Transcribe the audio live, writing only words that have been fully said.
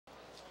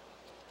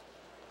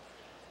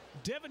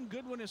Devin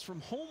Goodwin is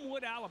from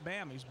Homewood,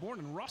 Alabama. He's born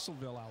in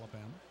Russellville,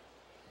 Alabama.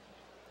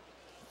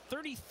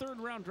 33rd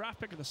round draft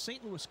pick of the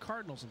St. Louis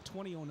Cardinals in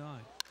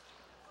 2009.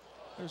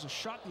 There's a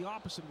shot the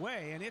opposite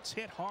way, and it's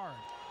hit hard.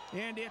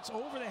 And it's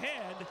over the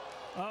head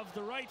of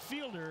the right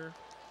fielder,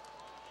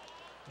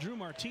 Drew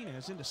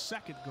Martinez. Into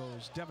second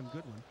goes Devin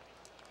Goodwin.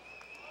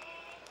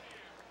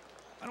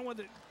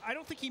 I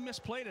don't think he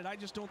misplayed it. I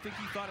just don't think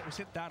he thought it was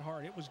hit that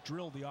hard. It was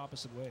drilled the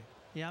opposite way.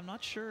 Yeah, I'm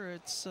not sure.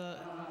 It's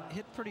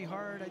hit pretty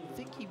hard. I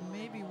think he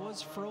maybe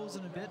was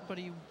frozen a bit, but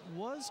he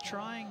was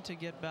trying to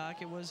get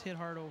back. It was hit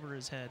hard over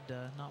his head.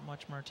 Not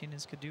much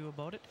Martinez could do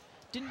about it.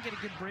 Didn't get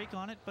a good break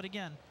on it, but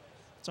again,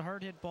 it's a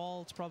hard hit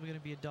ball. It's probably going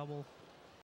to be a double.